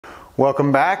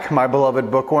Welcome back, my beloved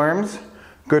bookworms.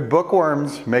 Good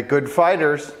bookworms make good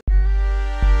fighters.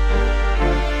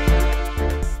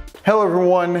 Hello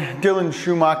everyone, Dylan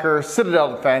Schumacher,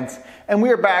 Citadel Defense, and we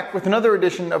are back with another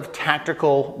edition of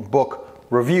Tactical Book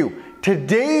Review.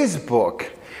 Today's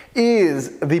book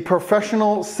is The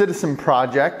Professional Citizen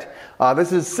Project.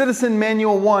 This is Citizen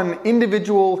Manual 1,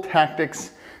 Individual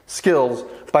Tactics Skills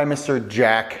by Mr.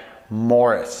 Jack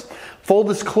Morris. Full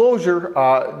disclosure,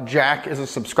 Jack is a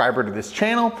subscriber to this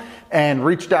channel and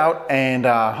reached out and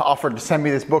offered to send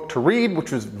me this book to read,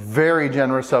 which was very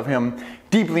generous of him.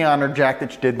 Deeply honored, Jack,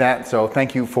 that you did that. So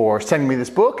thank you for sending me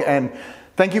this book and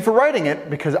thank you for writing it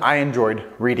because I enjoyed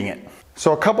reading it.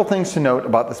 So a couple things to note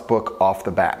about this book off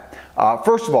the bat.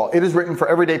 First of all, it is written for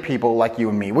everyday people like you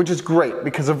and me, which is great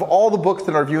because of all the books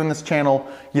that are viewing this channel,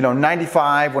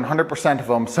 95, 100% of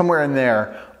them, somewhere in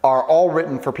there, are all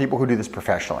written for people who do this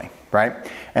professionally, right?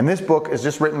 And this book is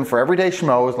just written for everyday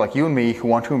schmoes like you and me who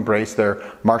want to embrace their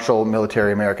martial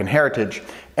military American heritage.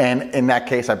 And in that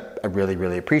case, I really,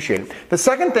 really appreciate it. The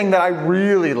second thing that I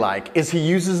really like is he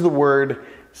uses the word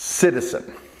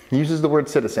citizen. He uses the word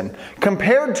citizen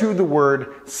compared to the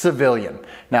word civilian.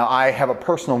 Now, I have a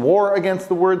personal war against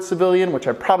the word civilian, which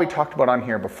I probably talked about on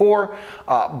here before,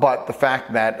 but the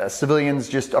fact that a civilian is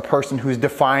just a person who's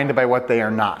defined by what they are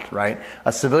not, right?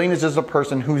 A civilian is just a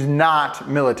person who's not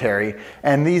military,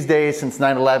 and these days, since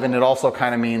 9/11, it also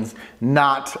kind of means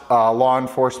not law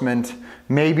enforcement,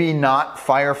 maybe not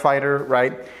firefighter,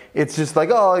 right? It's just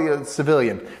like, oh, you're a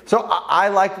civilian. So I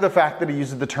like the fact that he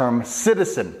uses the term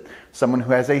citizen. Someone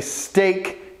who has a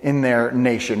stake in their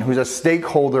nation, who's a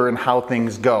stakeholder in how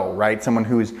things go, right? Someone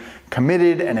who's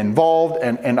committed and involved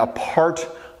and a part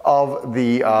of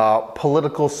the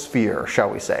political sphere, shall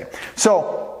we say.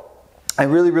 So I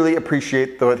really, really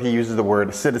appreciate that he uses the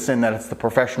word citizen, that it's the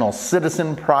Professional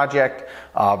Citizen Project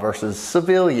versus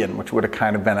civilian, which would have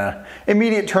kind of been an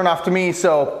immediate turnoff to me.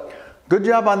 So good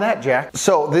job on that, Jack.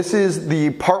 So this is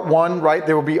the part one, right?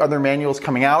 There will be other manuals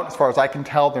coming out. As far as I can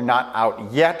tell, they're not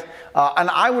out yet. And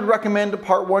I would recommend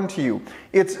part one to you.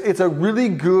 It's a really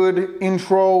good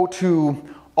intro to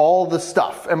all the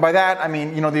stuff. And by that, I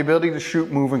mean, the ability to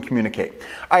shoot, move, and communicate.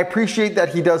 I appreciate that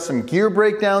he does some gear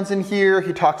breakdowns in here.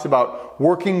 He talks about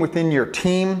working within your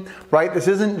team, right? This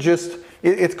isn't just,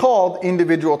 it's called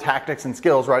individual tactics and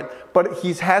skills, right? But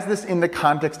he has this in the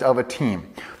context of a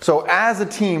team. So as a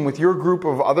team with your group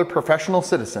of other professional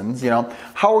citizens,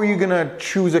 how are you gonna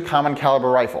choose a common caliber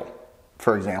rifle,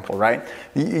 for example, right?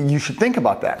 You should think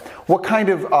about that. What kind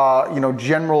of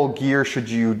general gear should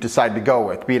you decide to go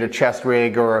with? Be it a chest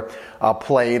rig or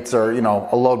plates or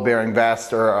a load-bearing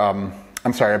vest or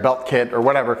a belt kit or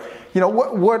whatever.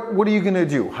 What are you going to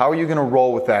do? How are you going to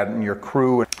roll with that in your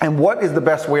crew? And what is the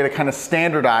best way to kind of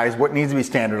standardize what needs to be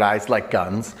standardized, like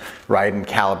guns, right, and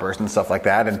calibers and stuff like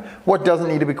that, and what doesn't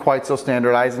need to be quite so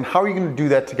standardized, and how are you going to do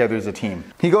that together as a team?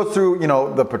 He goes through,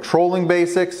 the patrolling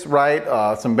basics,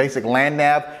 right, some basic land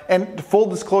nav, and full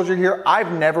disclosure here,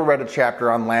 I've never read a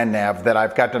chapter on land nav that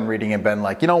I've got done reading and been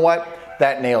like, you know what?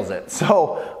 That nails it.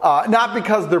 So not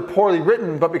because they're poorly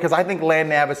written, but because I think land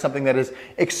nav is something that is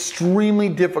extremely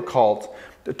difficult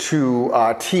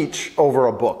to teach over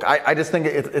a book. I just think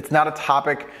it's not a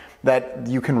topic that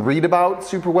you can read about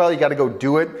super well. You got to go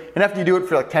do it, and after you do it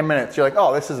for like 10 minutes, you're like,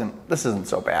 oh, this isn't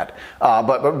so bad.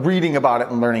 But reading about it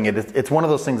and learning it, it's one of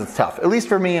those things that's tough, at least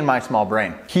for me in my small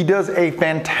brain. He does a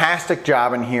fantastic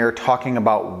job in here talking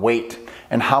about weight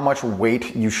and how much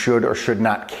weight you should or should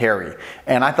not carry.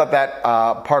 And I thought that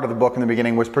part of the book in the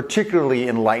beginning was particularly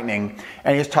enlightening.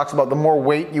 And he just talks about the more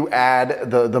weight you add,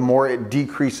 the more it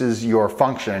decreases your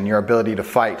function and your ability to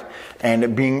fight.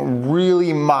 And being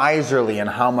really miserly in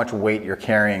how much weight you're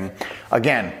carrying.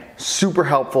 Again, super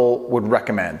helpful, would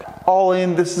recommend. All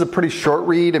in, this is a pretty short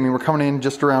read. I mean, we're coming in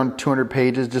just around 200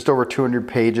 pages, just over 200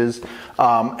 pages.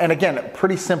 And again,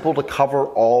 pretty simple to cover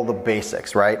all the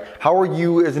basics, right? How are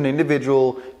you as an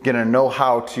individual gonna know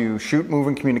how to shoot, move,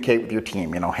 and communicate with your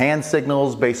team? Hand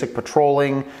signals, basic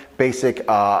patrolling, basic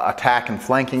attack and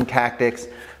flanking tactics,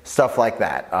 stuff like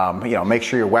that. Make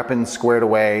sure your weapon's squared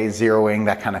away, zeroing,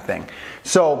 that kind of thing.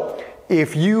 So,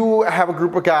 if you have a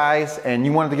group of guys and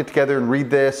you wanted to get together and read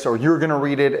this, or you're gonna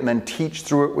read it and then teach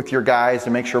through it with your guys to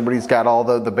make sure everybody's got all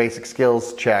the basic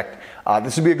skills checked,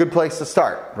 this would be a good place to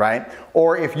start, right?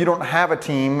 Or if you don't have a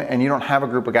team and you don't have a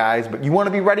group of guys, but you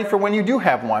wanna be ready for when you do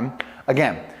have one,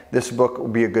 again, this book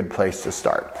would be a good place to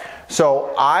start.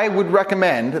 So I would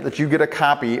recommend that you get a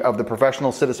copy of The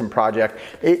Professional Citizen Project.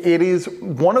 It is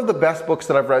one of the best books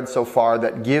that I've read so far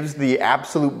that gives the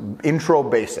absolute intro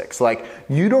basics. Like,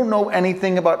 you don't know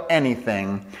anything about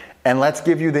anything, and let's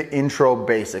give you the intro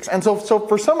basics. And so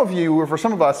for some of you, or for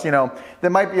some of us,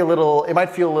 that might be it might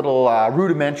feel a little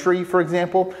rudimentary, for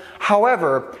example.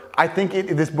 However, I think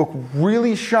this book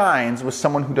really shines with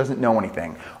someone who doesn't know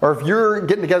anything. Or if you're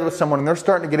getting together with someone and they're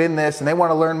starting to get in this and they want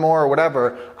to learn more or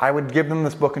whatever, I would give them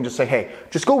this book and just say, hey,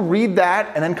 just go read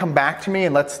that and then come back to me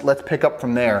and let's pick up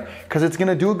from there. Because it's going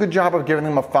to do a good job of giving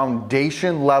them a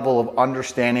foundation level of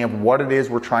understanding of what it is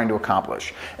we're trying to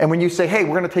accomplish. And when you say, hey,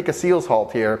 we're going to take a SEALs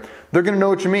halt here, they're going to know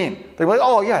what you mean. They're like,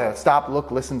 oh yeah, stop,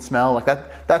 look, listen, smell, like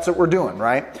that. That's what we're doing,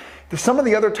 right? Some of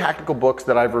the other tactical books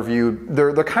that I've reviewed,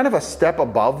 they're kind of a step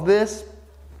above this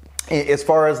as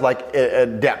far as like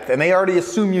depth, and they already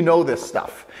assume you know this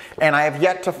stuff. And I have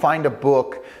yet to find a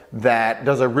book that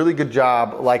does a really good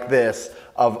job like this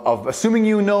of assuming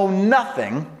you know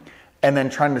nothing and then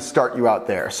trying to start you out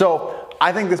there. So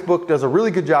I think this book does a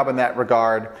really good job in that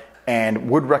regard and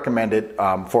would recommend it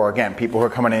for, again, people who are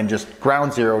coming in just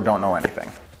ground zero, don't know anything.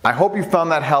 I hope you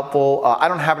found that helpful. I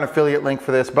don't have an affiliate link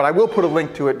for this, but I will put a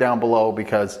link to it down below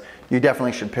because you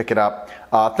definitely should pick it up.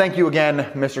 Thank you again,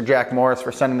 Mr. Jack Morris,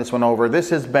 for sending this one over. This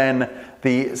has been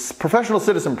the Professional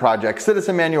Citizen Project,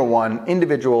 Citizen Manual 1,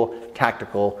 Individual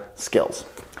Tactical Skills.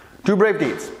 Do brave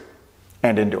deeds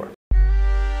and endure.